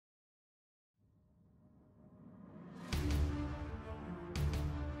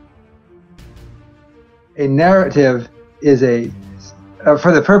A narrative is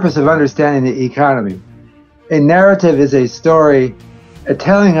for the purpose of understanding the economy, a narrative is a story, a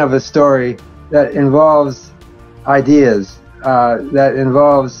telling of a story that involves ideas, that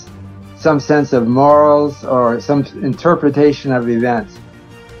involves some sense of morals or some interpretation of events.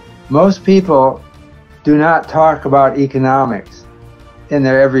 Most people do not talk about economics in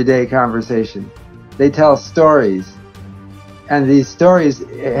their everyday conversation. They tell stories, and these stories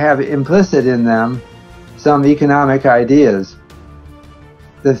have implicit in them some economic ideas.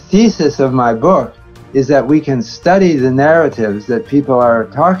 The thesis of my book is that we can study the narratives that people are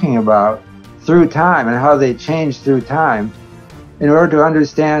talking about through time and how they change through time in order to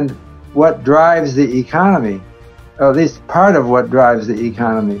understand what drives the economy, or at least part of what drives the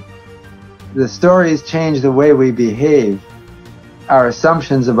economy. The stories change the way we behave, our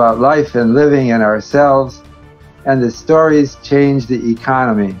assumptions about life and living and ourselves, and the stories change the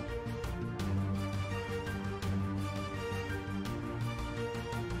economy.